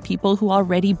scoop from people who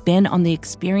already been on the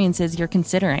experiences you're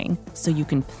considering, so you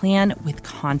can plan with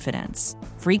confidence.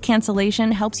 Free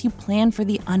cancellation helps you plan for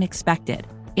the unexpected.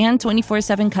 And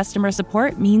 24/7 customer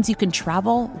support means you can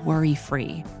travel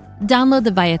worry-free. Download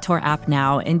the Viator app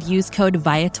now and use code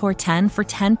Viator10 for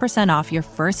 10% off your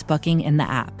first booking in the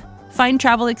app. Find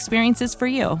travel experiences for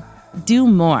you. Do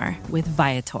more with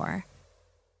Viator.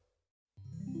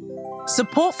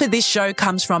 Support for this show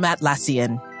comes from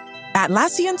Atlassian.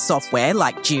 Atlassian software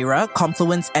like Jira,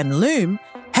 Confluence, and Loom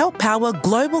help power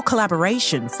global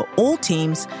collaboration for all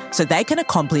teams so they can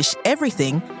accomplish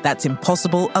everything that's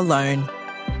impossible alone.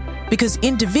 Because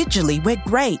individually we're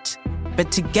great,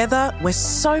 but together we're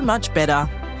so much better.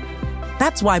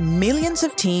 That's why millions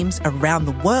of teams around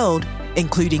the world,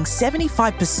 including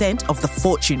 75% of the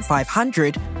Fortune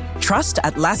 500, trust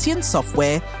Atlassian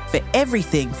software for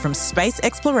everything from space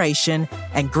exploration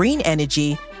and green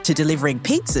energy to delivering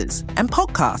pizzas and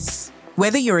podcasts.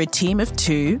 Whether you're a team of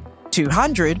 2,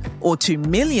 200, or 2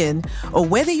 million, or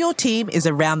whether your team is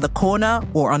around the corner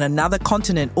or on another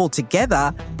continent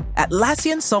altogether,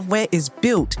 Atlassian software is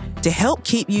built to help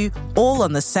keep you all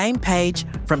on the same page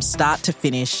from start to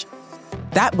finish.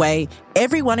 That way,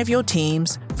 every one of your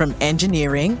teams, from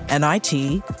engineering and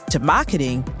IT to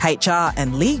marketing, HR,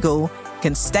 and legal,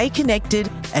 can stay connected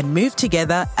and move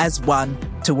together as one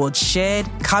towards shared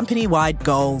company-wide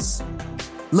goals.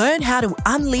 Learn how to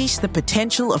unleash the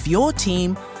potential of your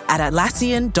team at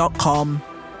Atlassian.com.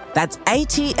 That's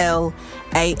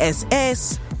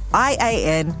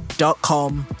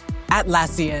Atlassian.com.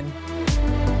 Atlassian.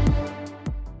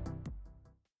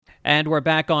 And we're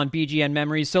back on BGN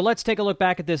Memories. So let's take a look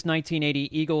back at this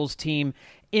 1980 Eagles team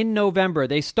in November.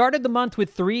 They started the month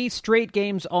with 3 straight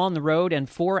games on the road and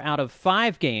 4 out of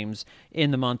 5 games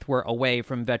in the month were away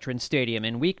from Veterans Stadium.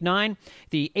 In Week 9,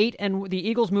 the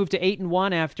Eagles moved to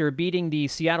 8-1 after beating the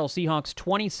Seattle Seahawks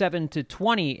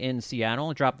 27-20 in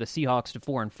Seattle, dropped the Seahawks to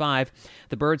 4-5.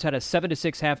 The Birds had a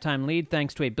 7-6 halftime lead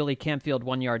thanks to a Billy Campfield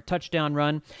 1-yard touchdown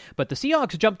run, but the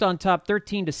Seahawks jumped on top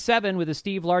 13-7 with a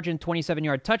Steve Largent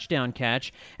 27-yard touchdown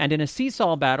catch, and in a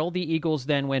seesaw battle, the Eagles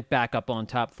then went back up on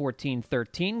top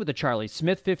 14-13 with a Charlie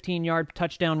Smith 15-yard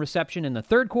touchdown reception in the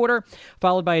third quarter,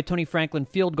 followed by a Tony Franklin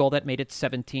field goal that made it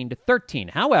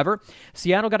 17-13. However,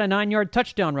 Seattle got a 9-yard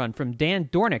touchdown run from Dan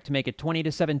Dornick to make it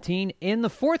 20-17 in the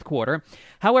fourth quarter.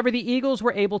 However, the Eagles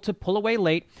were able to pull away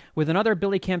late with another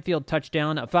Billy Campfield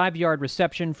touchdown, a 5-yard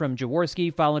reception from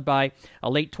Jaworski, followed by a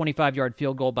late 25-yard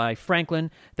field goal by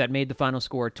Franklin that made the final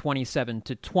score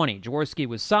 27-20. Jaworski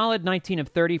was solid, 19 of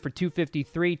 30 for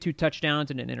 253, 2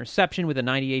 touchdowns and an interception with a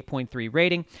 98.3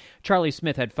 rating. Charlie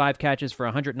Smith had 5 catches for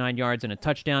 109 yards and a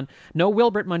touchdown. No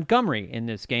Wilbert Montgomery in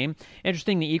this game.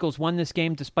 Interesting, the Eagles won this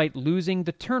game despite losing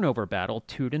the turnover battle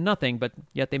 2-0, but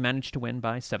yet they managed to win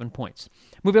by 7 points.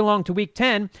 Moving along to Week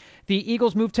 10, the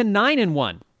Eagles moved to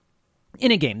 9-1. In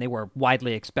a game they were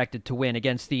widely expected to win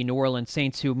against the New Orleans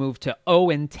Saints, who moved to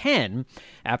 0-10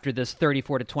 after this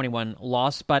 34-21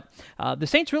 loss. But the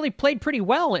Saints really played pretty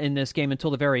well in this game until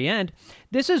the very end.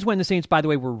 This is when the Saints, by the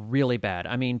way, were really bad.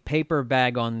 I mean, paper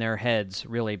bag on their heads,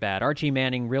 really bad. Archie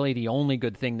Manning, really the only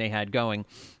good thing they had going.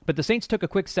 But the Saints took a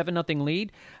quick 7-0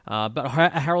 lead, but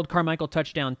a Harold Carmichael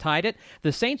touchdown tied it.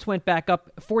 The Saints went back up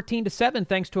 14-7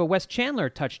 thanks to a Wes Chandler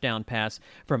touchdown pass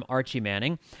from Archie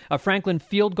Manning. A Franklin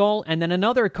field goal and then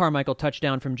another Carmichael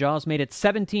touchdown from Jaws made it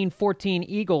 17-14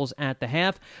 Eagles at the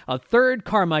half. A third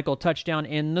Carmichael touchdown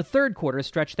in the third quarter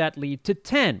stretched that lead to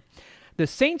 10. The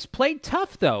Saints played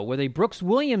tough, though, with a Brooks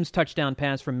Williams touchdown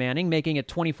pass from Manning, making it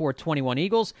 24-21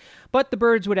 Eagles, but the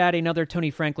Birds would add another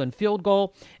Tony Franklin field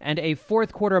goal and a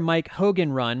fourth-quarter Mike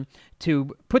Hogan run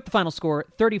to put the final score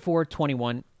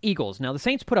 34-21 Eagles. Now, the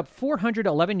Saints put up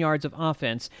 411 yards of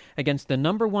offense against the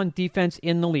number 1 defense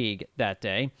in the league that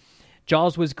day.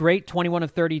 Jaws was great, 21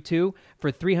 of 32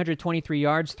 for 323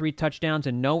 yards, 3 touchdowns,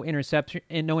 and no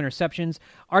interceptions.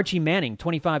 Archie Manning,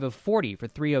 25 of 40 for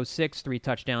 306, 3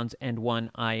 touchdowns, and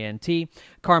 1 INT.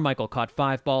 Carmichael caught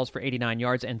 5 balls for 89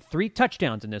 yards and 3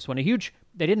 touchdowns in this one.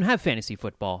 They didn't have fantasy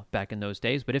football back in those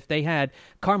days, but if they had,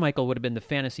 Carmichael would have been the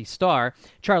fantasy star.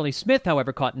 Charlie Smith,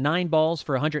 however, caught 9 balls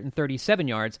for 137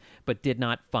 yards, but did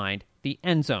not find the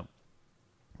end zone.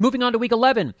 Moving on to Week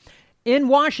 11. In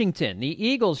Washington, the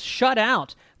Eagles shut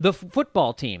out the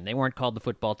football team. They weren't called the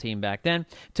football team back then.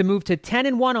 To move to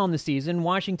 10-1 on the season,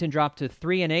 Washington dropped to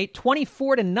 3-8.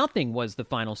 24-0 was the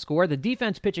final score. The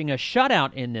defense pitching a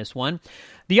shutout in this one.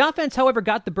 The offense, however,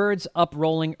 got the Birds up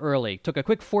rolling early. Took a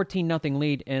quick 14-0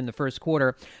 lead in the first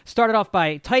quarter. Started off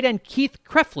by tight end Keith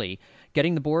Krepfle,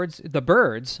 getting the Birds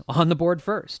on the board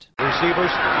first.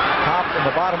 Receivers, top and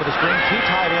the bottom of the screen. 2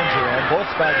 tight ends are in, both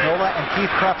Spagnola and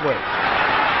Keith Krepfle.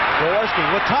 Jaworski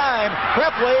with time.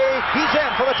 Krepfle, he's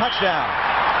in for the touchdown.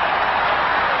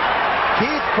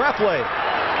 Keith Krepfle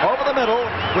over the middle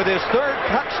with his 3rd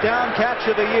touchdown catch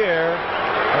of the year.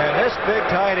 And this big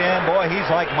tight end, boy, he's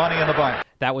like money in the bank.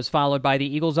 That was followed by the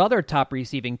Eagles' other top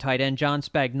receiving tight end, John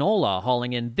Spagnola,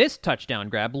 hauling in this touchdown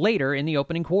grab later in the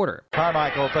opening quarter.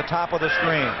 Carmichael at the top of the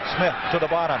screen. Smith to the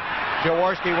bottom.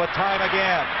 Jaworski with time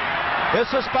again.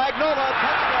 This is Spagnola,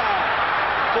 touchdown.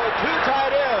 So 2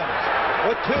 tight ends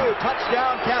with 2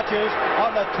 touchdown catches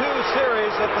on the 2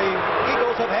 series that the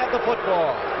Eagles have had the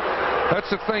football. That's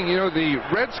the thing, the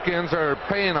Redskins are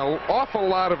paying an awful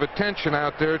lot of attention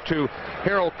out there to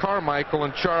Harold Carmichael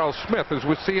and Charles Smith. As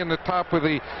we see in the top of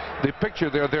the picture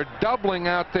there, they're doubling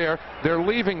out there. They're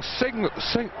leaving single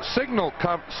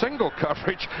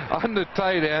coverage on the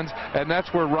tight ends, and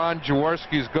that's where Ron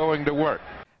Jaworski is going to work.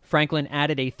 Franklin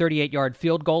added a 38-yard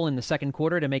field goal in the second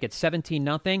quarter to make it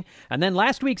 17-0. And then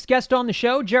last week's guest on the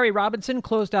show, Jerry Robinson,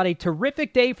 closed out a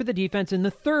terrific day for the defense in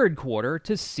the third quarter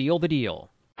to seal the deal.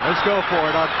 Let's go for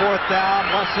it on 4th down,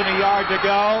 less than a yard to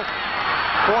go.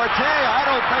 Forte, I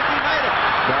don't think he made it.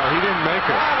 No, he didn't make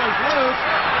it. Ball is loose,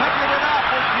 picking it up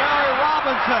with Jerry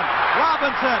Robinson.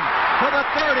 Robinson to the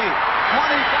 30, 25, 20.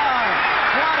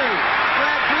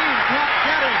 Brad Dean kept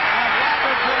getting, and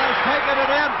Robinson has taken it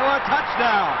in for a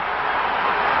touchdown.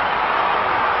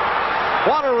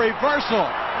 What a reversal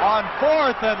on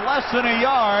 4th and less than a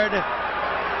yard.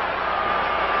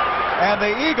 And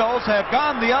the Eagles have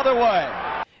gone the other way.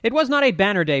 It was not a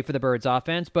banner day for the Birds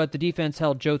offense, but the defense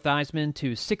held Joe Theismann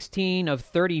to 16 of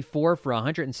 34 for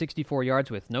 164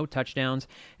 yards with no touchdowns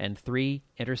and 3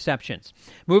 interceptions.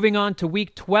 Moving on to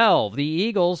Week 12, the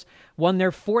Eagles won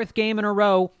their 4th game in a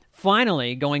row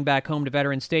finally going back home to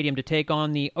Veterans Stadium to take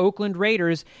on the Oakland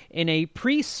Raiders in a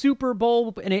Super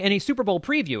Bowl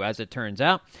preview, as it turns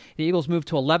out. The Eagles moved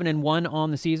to 11-1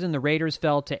 on the season. The Raiders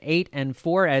fell to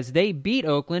 8-4 as they beat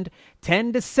Oakland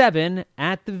 10-7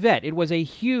 at the Vet. It was a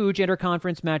huge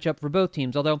interconference matchup for both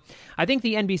teams, although I think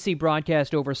the NBC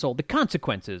broadcast oversold the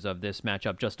consequences of this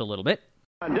matchup just a little bit.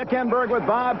 Dick Enberg with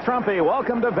Bob Trumpy.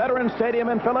 Welcome to Veterans Stadium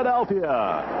in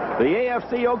Philadelphia. The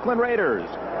AFC Oakland Raiders,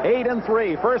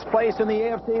 8-3, first place in the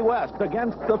AFC West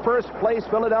against the first place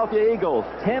Philadelphia Eagles.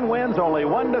 10 wins, only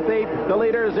 1 defeat, the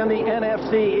leaders in the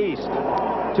NFC East.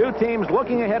 Two teams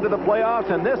looking ahead to the playoffs,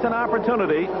 and this an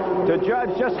opportunity to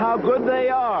judge just how good they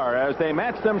are as they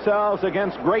match themselves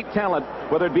against great talent,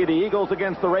 whether it be the Eagles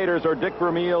against the Raiders or Dick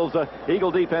Vermeil's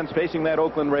Eagle defense facing that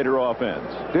Oakland Raider offense.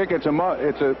 Dick, it's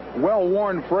a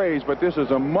well-worn phrase, but this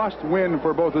is a must-win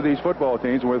for both of these football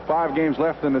teams. With 5 games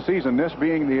left in the season, this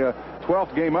being the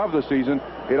 12th game of the season,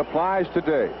 it applies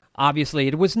today. Obviously,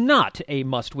 it was not a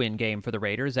must-win game for the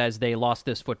Raiders as they lost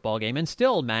this football game and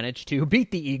still managed to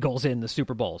beat the Eagles in the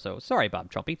Super Bowl. So, sorry,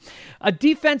 Bob Trumpy. A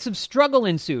defensive struggle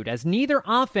ensued as neither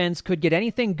offense could get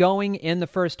anything going in the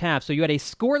first half. So you had a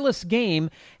scoreless game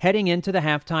heading into the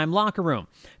halftime locker room.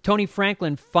 Tony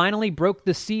Franklin finally broke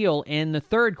the seal in the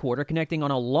third quarter, connecting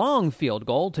on a long field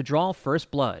goal to draw first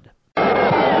blood.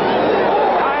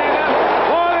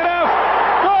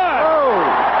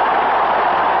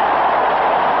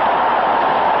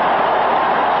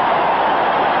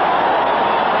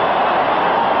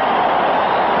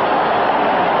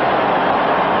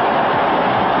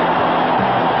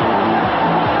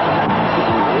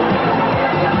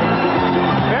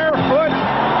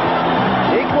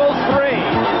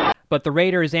 But the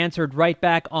Raiders answered right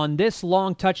back on this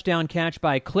long touchdown catch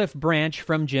by Cliff Branch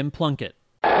from Jim Plunkett.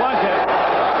 Plunkett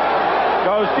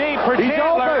goes deep for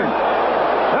Chandler.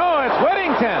 No, it's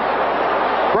Whittington.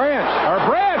 Branch,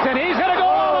 and he's going to go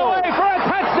all the way for a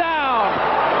touchdown.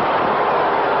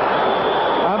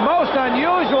 A most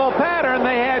unusual pattern.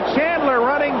 They had Chandler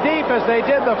running deep as they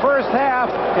did the first half,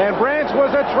 and Branch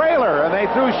was a trailer, and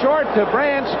they threw short to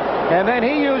Branch, and then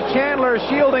he used Chandler's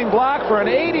shielding block for an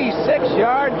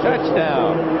 86-yard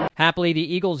touchdown. Happily,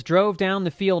 the Eagles drove down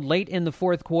the field late in the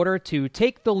fourth quarter to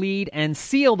take the lead and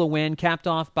seal the win, capped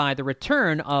off by the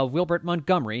return of Wilbert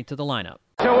Montgomery to the lineup.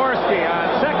 Jaworski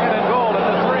on 2nd and goal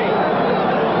at the 3.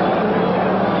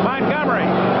 Montgomery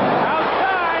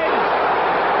outside.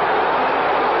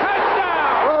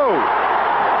 Touchdown! Whoa!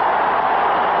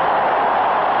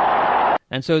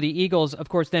 And so the Eagles, of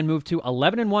course, then moved to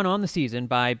 11-1 on the season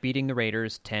by beating the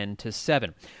Raiders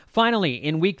 10-7. Finally,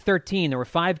 in Week 13, there were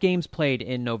 5 games played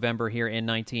in November here in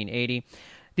 1980.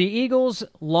 The Eagles'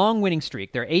 long winning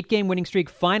streak, their 8-game winning streak,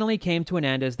 finally came to an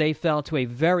end as they fell to a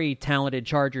very talented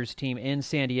Chargers team in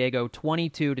San Diego,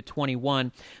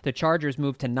 22-21. The Chargers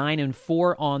moved to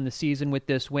 9-4 on the season with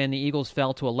this win. The Eagles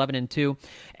fell to 11-2.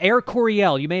 Air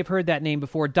Coryell, you may have heard that name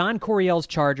before. Don Coryell's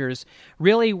Chargers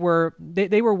really were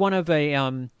they were one of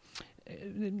a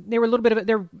they were a little bit of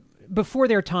they're before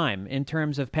their time in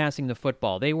terms of passing the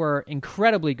football. They were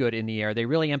incredibly good in the air. They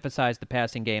really emphasized the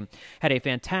passing game, had a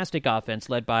fantastic offense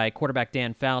led by quarterback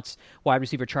Dan Fouts, wide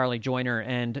receiver Charlie Joyner,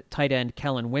 and tight end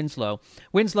Kellen Winslow.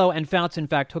 Winslow and Fouts, in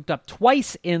fact, hooked up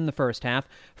twice in the first half,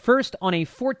 first on a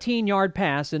 14-yard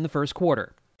pass in the first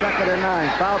quarter. 2nd and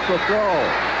 9, Fouts will throw.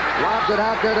 Lobs it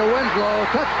out there to Winslow.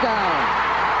 Touchdown!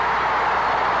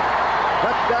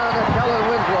 Touchdown to Kellen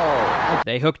Winslow.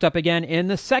 They hooked up again in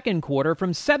the second quarter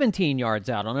from 17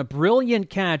 yards out on a brilliant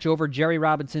catch over Jerry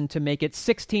Robinson to make it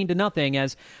 16-0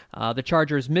 as the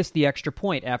Chargers missed the extra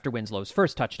point after Winslow's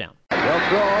first touchdown. They'll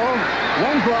throw.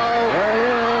 Winslow. There he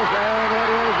is, and it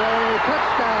is a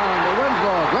touchdown to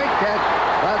Winslow. Great catch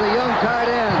by the young tight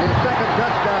end. His second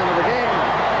touchdown of the game.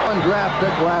 Draft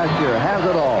pick last year, has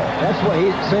it all. That's what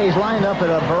he's lined up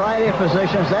at a variety of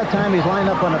positions. That time he's lined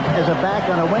up as a back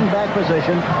on a wing-back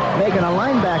position, making a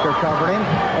linebacker cover him.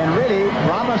 And really,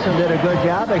 Robinson did a good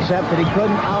job, except that he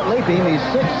couldn't outleap him. He's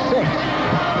 6'6".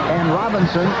 And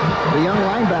Robinson, the young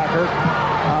linebacker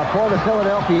for the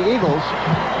Philadelphia Eagles,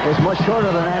 is much shorter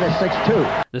than that at 6'2".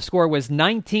 The score was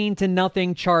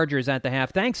 19-0 Chargers at the half,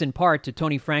 thanks in part to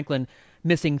Tony Franklin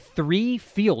missing 3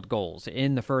 field goals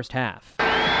in the first half.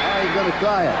 He's going to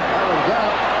try it. That one's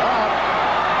up,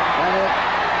 and it's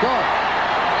short.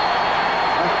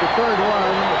 That's the third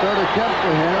attempt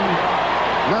for him.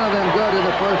 None of them good in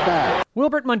the first half.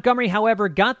 Wilbert Montgomery, however,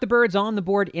 got the Birds on the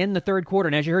board in the third quarter.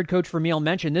 And as you heard Coach Vermeil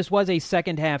mention, this was a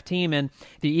second-half team, and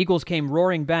the Eagles came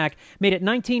roaring back, made it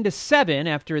 19-7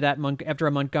 after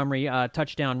a Montgomery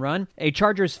touchdown run. A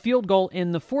Chargers field goal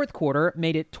in the fourth quarter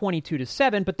made it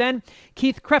 22-7, but then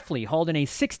Keith Krefli hauled in a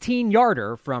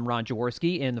 16-yarder from Ron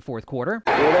Jaworski in the fourth quarter.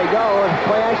 Here they go.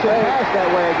 Play action pass that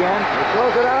way again. He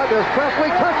throws it out. There's Krefli.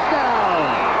 Touchdown!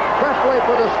 Krefli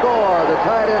for the score. The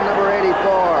tight end, number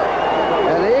 84.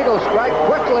 And the Eagles strike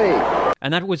quickly.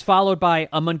 And that was followed by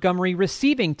a Montgomery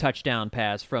receiving touchdown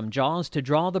pass from Jaws to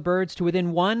draw the Birds to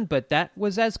within one, but that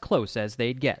was as close as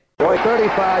they'd get. 35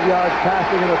 yards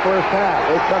passing in the first half.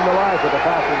 They've come to life with the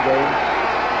passing game.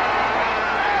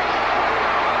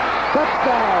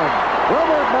 Touchdown!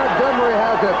 Wilbert Montgomery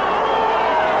has it.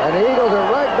 And the Eagles are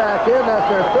right back in. That's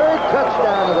their third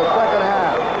touchdown of the second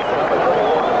half.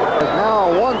 It's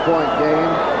now a one-point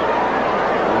game.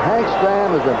 And Hank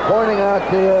Stram has been pointing out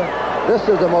to you, this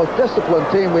is the most disciplined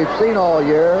team we've seen all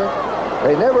year.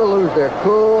 They never lose their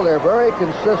cool. They're very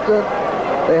consistent.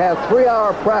 They have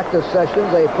 3-hour practice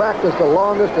sessions. They practice the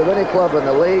longest of any club in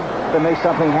the league. To make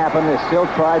something happen, they still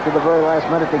try to the very last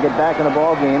minute to get back in the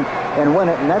ball game and win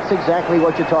it. And that's exactly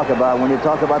what you talk about when you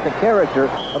talk about the character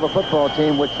of a football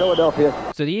team with Philadelphia.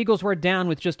 So the Eagles were down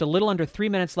with just a little under 3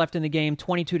 minutes left in the game,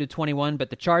 22-21,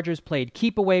 but the Chargers played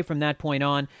keep away from that point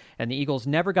on, and the Eagles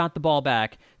never got the ball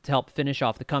back to help finish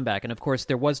off the comeback. And of course,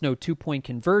 there was no 2-point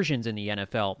conversions in the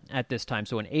NFL at this time,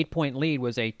 so an 8-point lead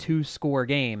was a 2-score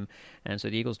game, and so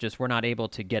the Eagles just were not able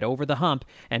to get over the hump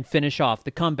and finish off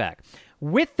the comeback.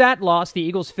 With that loss, the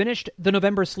Eagles finished the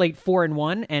November slate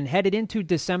 4-1 and headed into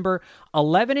December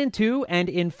 11-2 and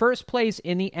in first place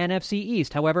in the NFC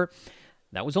East. However,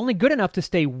 that was only good enough to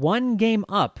stay one game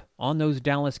up on those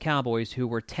Dallas Cowboys, who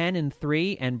were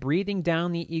 10-3 and breathing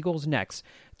down the Eagles' necks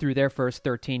through their first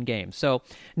 13 games. So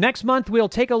next month, we'll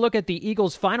take a look at the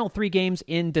Eagles' final 3 games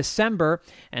in December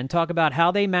and talk about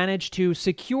how they managed to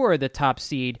secure the top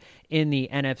seed in the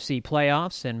NFC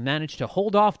playoffs and managed to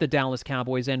hold off the Dallas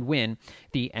Cowboys and win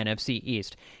the NFC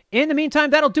East. In the meantime,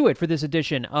 that'll do it for this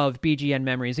edition of BGN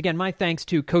Memories. Again, my thanks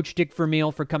to Coach Dick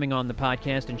Vermeil for coming on the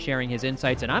podcast and sharing his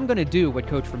insights. And I'm going to do what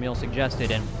Coach Vermeil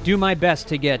suggested and do my best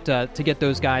to get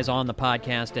those guys on the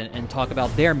podcast and talk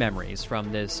about their memories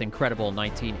from this incredible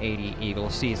 1980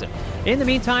 Eagles season. In the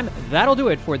meantime, that'll do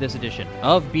it for this edition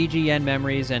of BGN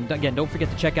Memories. And again, don't forget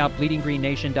to check out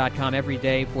BleedingGreenNation.com every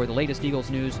day for the latest Eagles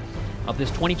news of this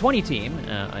 2020 team.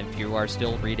 If you are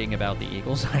still reading about the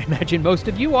Eagles, I imagine most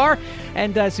of you are.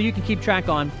 And so you can keep track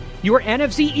on your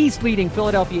NFC East leading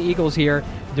Philadelphia Eagles here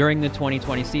during the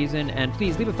 2020 season. And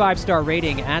please leave a 5-star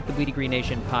rating at the Bleeding Green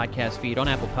Nation podcast feed on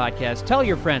Apple Podcasts. Tell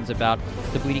your friends about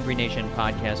the Bleeding Green Nation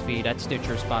podcast feed at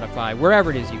Stitcher, Spotify, wherever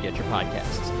it is you get your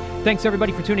podcasts. Thanks,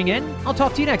 everybody, for tuning in. I'll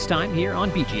talk to you next time here on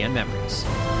BGN Memories.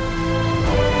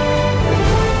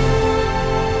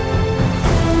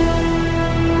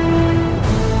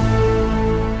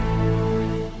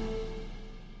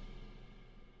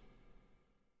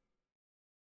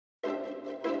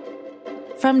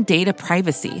 From data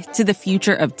privacy to the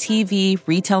future of TV,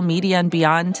 retail media, and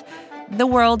beyond, the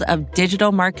world of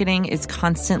digital marketing is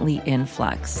constantly in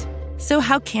flux. So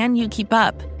how can you keep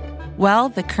up? Well,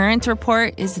 The Current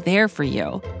Report is there for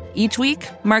you. Each week,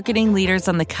 marketing leaders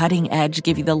on the cutting edge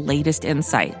give you the latest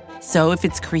insight. So if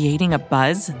it's creating a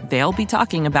buzz, they'll be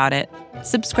talking about it.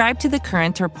 Subscribe to The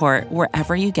Current Report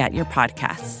wherever you get your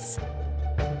podcasts.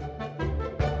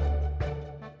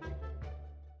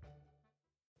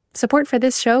 Support for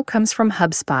this show comes from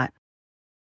HubSpot.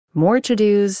 More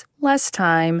to-dos, less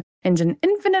time, and an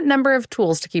infinite number of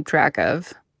tools to keep track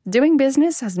of. Doing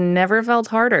business has never felt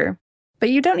harder. But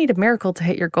you don't need a miracle to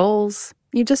hit your goals.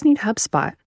 You just need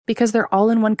HubSpot, because their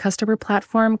all-in-one customer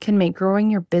platform can make growing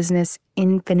your business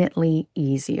infinitely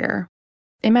easier.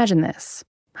 Imagine this: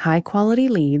 high-quality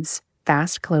leads,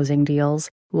 fast closing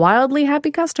deals, wildly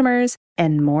happy customers,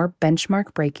 and more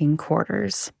benchmark-breaking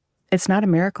quarters. It's not a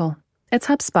miracle. It's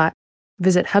HubSpot.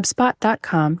 Visit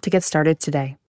HubSpot.com to get started today.